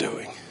feeling like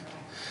doing.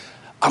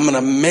 I'm going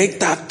to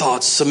make that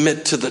thought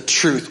submit to the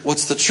truth.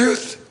 What's the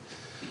truth?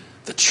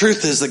 The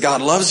truth is that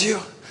God loves you.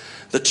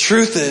 The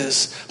truth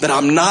is that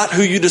I'm not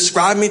who you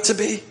describe me to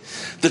be.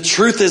 The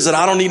truth is that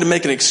I don't need to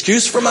make an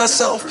excuse for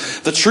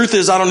myself. The truth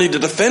is I don't need to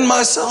defend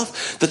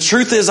myself. The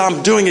truth is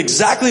I'm doing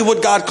exactly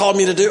what God called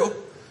me to do.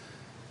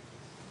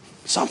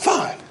 So I'm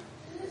fine.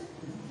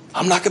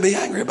 I'm not going to be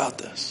angry about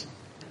this.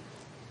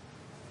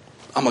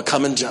 I'm going to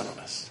come in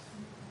gentleness.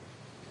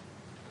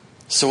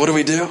 So what do?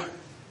 We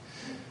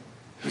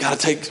got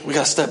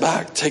to step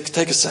back. Take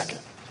a second.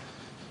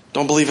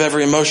 Don't believe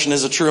every emotion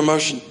is a true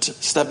emotion.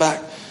 Step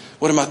back.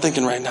 What am I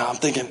thinking right now? I'm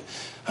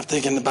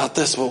thinking about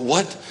this. Well,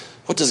 what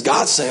does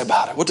God say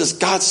about it? What does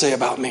God say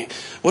about me?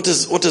 What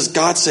does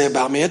God say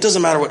about me? It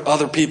doesn't matter what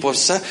other people have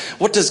said.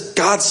 What does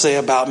God say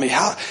about me?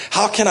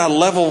 How can I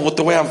level with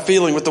the way I'm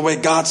feeling with the way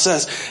God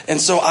says? And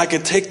so I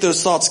can take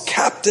those thoughts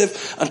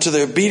captive unto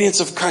the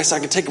obedience of Christ. I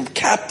can take them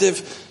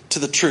captive to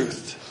the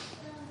truth.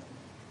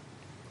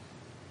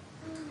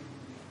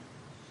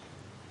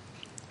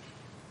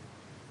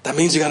 That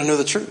means you got to know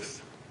the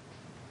truth.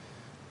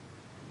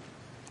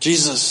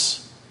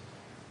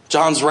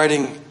 John's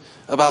writing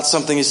about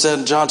something he said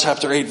in John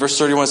chapter 8, verse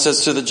 31. It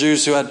says, to the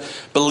Jews who had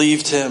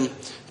believed him,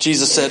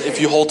 Jesus said, if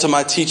you hold to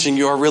my teaching,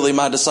 you are really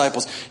my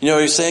disciples. You know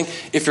what he's saying?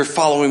 If you're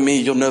following me,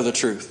 you'll know the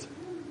truth.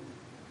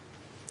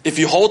 If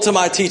you hold to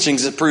my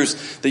teachings, it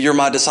proves that you're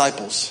my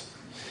disciples.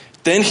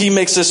 Then he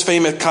makes this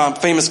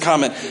famous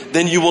comment.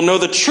 Then you will know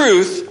the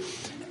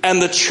truth, and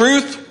the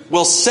truth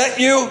will set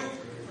you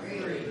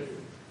free.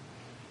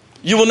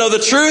 You will know the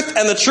truth,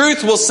 and the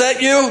truth will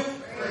set you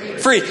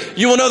free.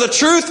 You will know the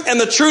truth, and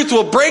the truth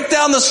will break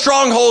down the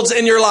strongholds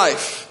in your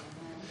life.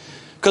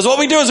 Because what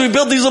we do is we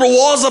build these little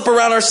walls up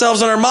around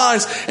ourselves and our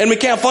minds, and we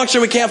can't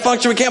function.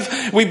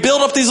 We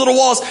build up these little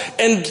walls,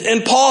 and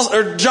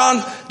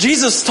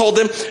Jesus told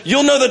them,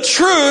 you'll know the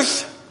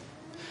truth,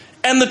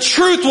 and the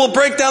truth will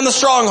break down the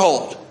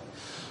stronghold.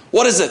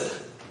 What is it?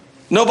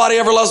 Nobody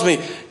ever loves me.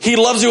 He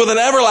loves you with an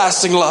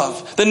everlasting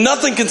love. Then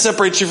nothing can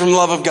separate you from the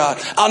love of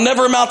God. I'll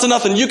never amount to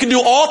nothing. You can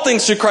do all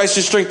things through Christ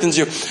who strengthens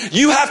you.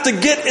 You have to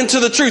get into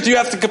the truth. You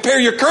have to compare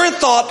your current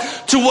thought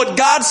to what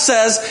God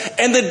says,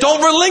 and then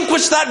don't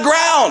relinquish that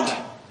ground.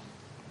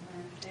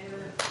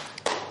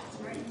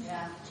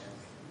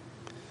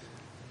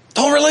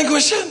 Don't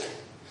relinquish it.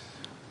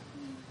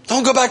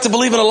 Don't go back to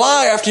believing a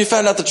lie after you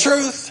found out the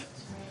truth.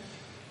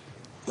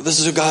 Well, this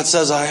is who God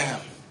says I am.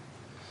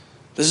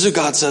 This is who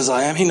God says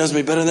I am. He knows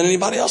me better than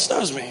anybody else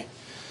knows me.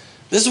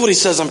 This is what he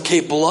says I'm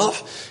capable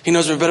of. He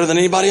knows me better than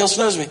anybody else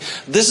knows me.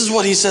 This is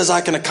what he says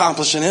I can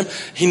accomplish in him.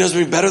 He knows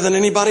me better than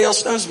anybody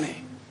else knows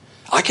me.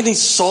 I can eat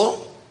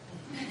salt.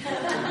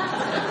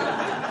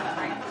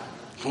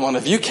 Come on,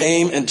 if you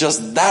came and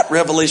just that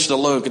revelation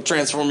alone could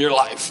transform your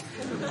life.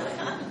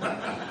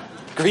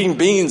 Green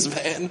beans,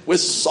 man,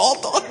 with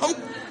salt on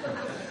them.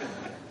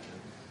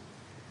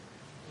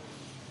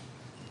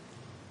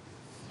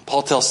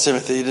 Paul tells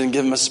Timothy he didn't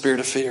give him a spirit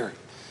of fear.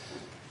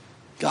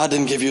 God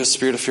didn't give you a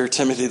spirit of fear,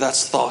 Timothy.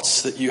 That's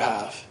thoughts that you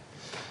have.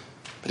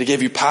 But he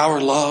gave you power,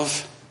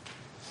 love,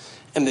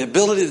 and the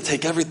ability to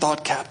take every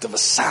thought captive, a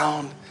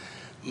sound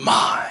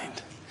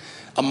mind.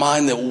 A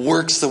mind that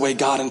works the way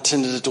God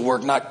intended it to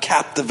work, not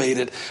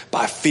captivated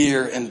by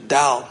fear and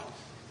doubt,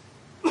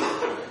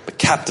 but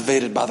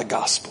captivated by the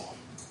gospel.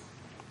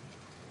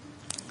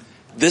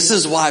 This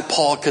is why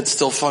Paul could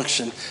still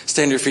function.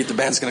 Stand to your feet. The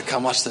band's going to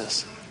come. Watch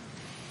this.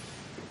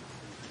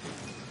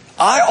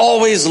 I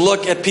always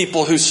look at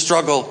people who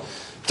struggle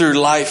through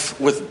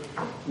life with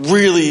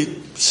really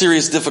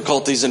serious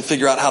difficulties and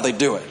figure out how they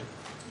do it.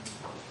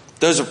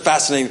 Those are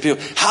fascinating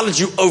people. How did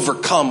you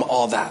overcome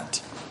all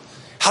that?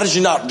 How did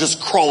you not just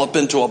crawl up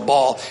into a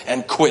ball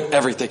and quit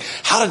everything?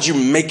 How did you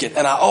make it?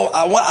 And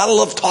I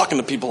love talking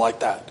to people like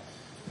that.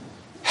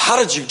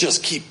 How did you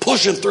just keep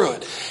pushing through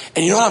it?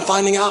 And you know what I'm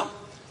finding out?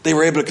 They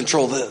were able to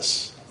control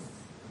this.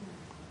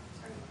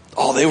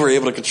 They were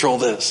able to control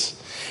this.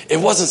 It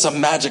wasn't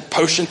some magic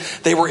potion.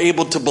 They were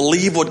able to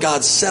believe what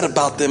God said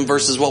about them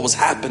versus what was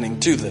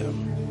happening to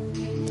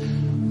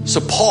them.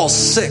 So Paul's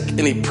sick and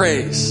he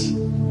prays.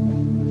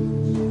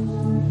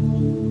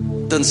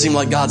 Doesn't seem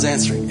like God's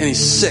answering. And he's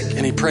sick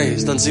and he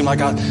prays. Doesn't seem like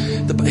God.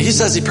 He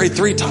says he prayed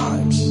 3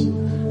 times.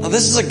 Now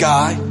this is a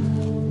guy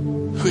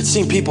who had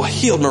seen people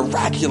healed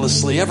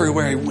miraculously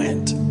everywhere he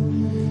went.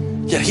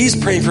 Yet he's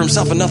praying for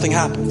himself and nothing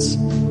happens.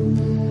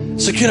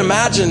 So can you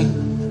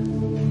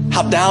imagine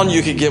how down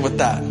you could get with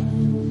that?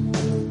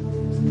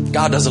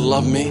 God doesn't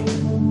love me.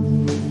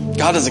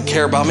 God doesn't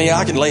care about me.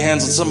 I can lay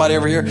hands on somebody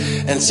over here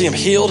and see him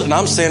healed, and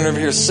I'm standing over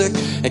here sick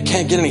and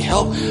can't get any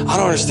help. I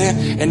don't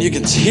understand. And you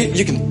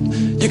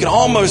can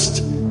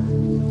almost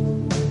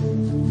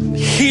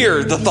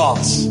hear the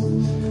thoughts. I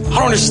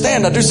don't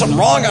understand. I do something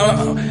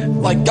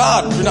wrong. Like,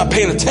 God, you're not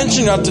paying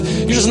attention.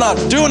 You're just not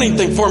doing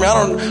anything for me. I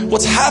don't know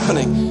what's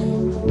happening.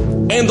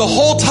 And the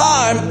whole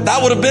time,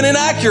 that would have been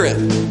inaccurate.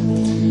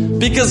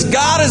 Because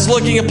God is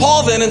looking at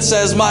Paul then and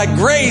says, my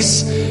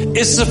grace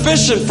is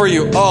sufficient for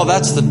you. Oh,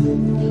 that's the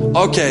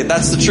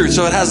truth.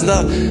 So it has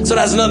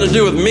nothing to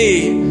do with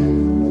me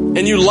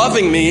and you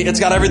loving me. It's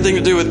got everything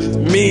to do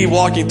with me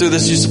walking through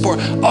this. You support.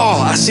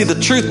 Oh, I see the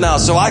truth now,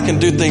 so I can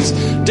do things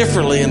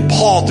differently. And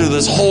Paul, through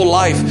this whole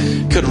life,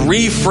 could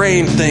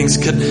reframe things,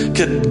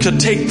 could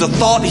take the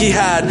thought he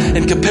had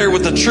and compare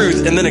with the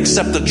truth, and then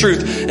accept the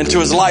truth into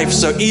his life.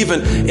 So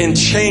even in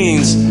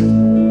chains,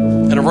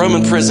 in a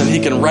Roman prison, he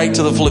can write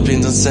to the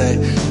Philippians and say,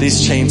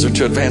 these chains are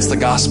to advance the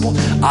gospel.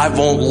 I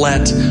won't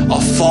let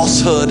a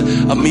falsehood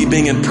of me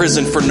being in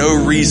prison for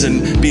no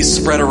reason be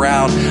spread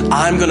around.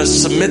 I'm going to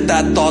submit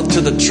that thought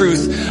to the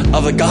truth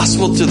of the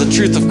gospel, to the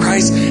truth of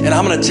Christ, and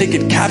I'm going to take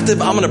it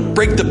captive. I'm going to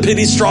break the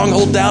pity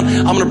stronghold down.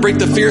 I'm going to break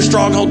the fear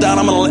stronghold down.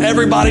 I'm going to let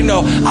everybody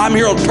know I'm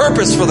here on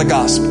purpose for the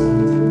gospel.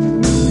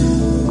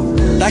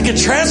 That can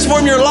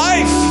transform your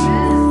life.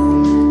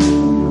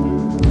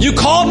 You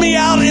called me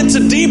out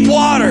into deep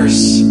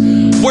waters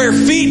where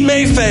feet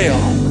may fail.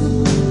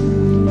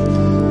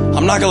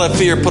 I'm not going to let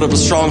fear put up a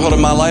stronghold in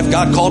my life.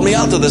 God called me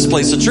out to this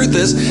place. The truth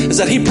is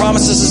that he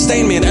promised to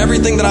sustain me in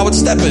everything that I would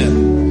step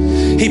in.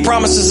 He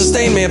promised to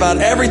sustain me about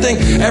everything,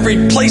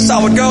 every place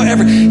I would go.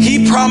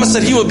 He promised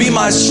that he would be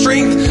my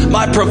strength,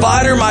 my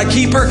provider, my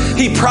keeper.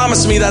 He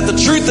promised me that. The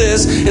truth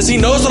is he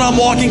knows what I'm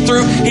walking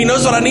through. He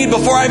knows what I need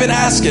before I even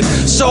ask it.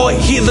 So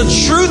the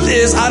truth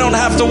is I don't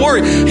have to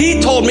worry. He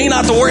told me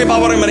not to worry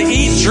about what I'm going to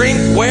eat, drink,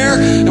 wear,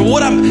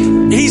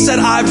 and he said,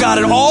 I've got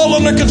it all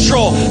under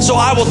control. So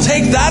I will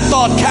take that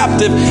thought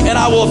captive and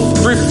I will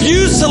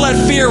refuse to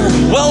let fear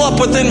well up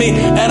within me,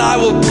 and I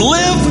will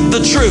live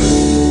the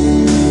truth.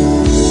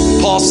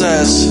 Paul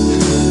says,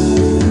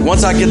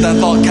 once I get that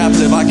thought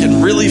captive, I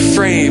can really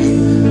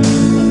frame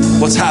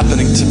what's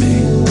happening to me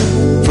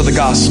for the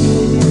gospel.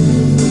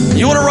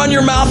 You want to run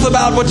your mouth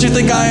about what you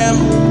think I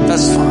am?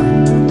 That's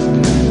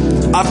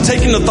fine. I've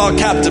taken the thought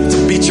captive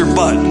to beat your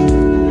butt.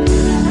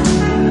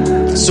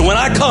 So when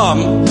I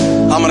come,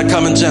 I'm going to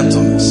come in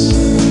gentleness.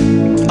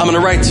 I'm going to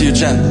write to you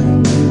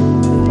gently.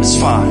 It's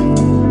fine.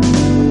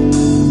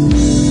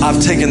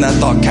 I've taken that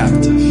thought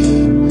captive.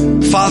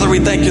 Father, we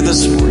thank you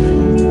this morning.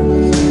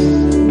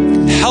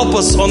 Help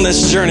us on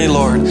this journey,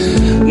 Lord,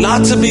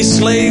 not to be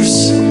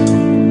slaves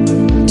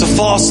to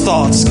false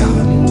thoughts,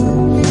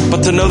 God,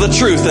 but to know the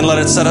truth and let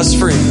it set us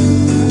free.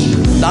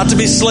 Not to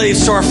be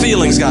slaves to our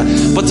feelings, God,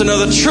 but to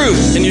know the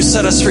truth and you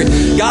set us free.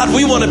 God,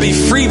 we want to be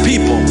free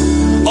people.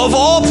 Of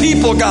all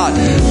people, God,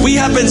 we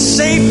have been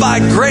saved by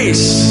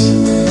grace.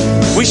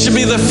 We should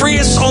be the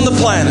freest on the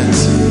planet.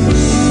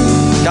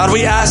 God,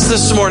 we ask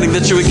this morning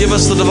that you would give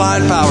us the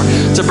divine power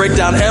to break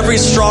down every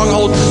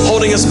stronghold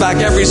holding us back,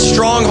 every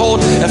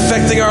stronghold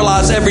affecting our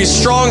lives, every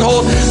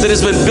stronghold that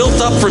has been built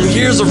up from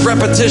years of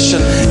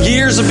repetition,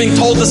 years of being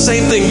told the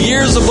same thing,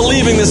 years of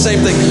believing the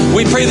same thing.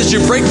 We pray that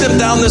you break them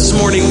down this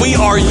morning. We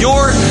are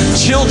your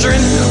children.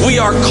 We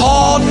are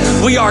called.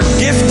 We are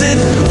gifted.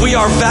 We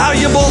are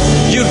valuable.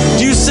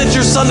 You sent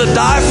your son to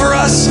die for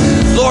us.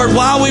 Lord,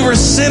 while we were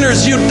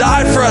sinners, you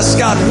died for us,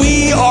 God.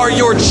 We are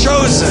your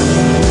chosen.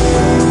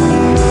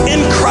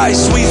 In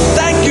Christ, we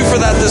thank you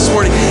for that this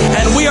morning.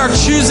 And we are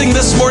choosing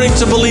this morning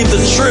to believe the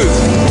truth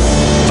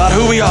about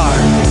who we are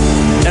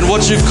and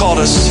what you've called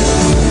us to.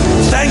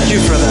 Thank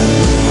you for that.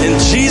 In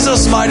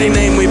Jesus' mighty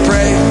name we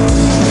pray.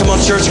 Come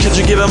on, church, could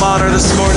you give him honor this morning?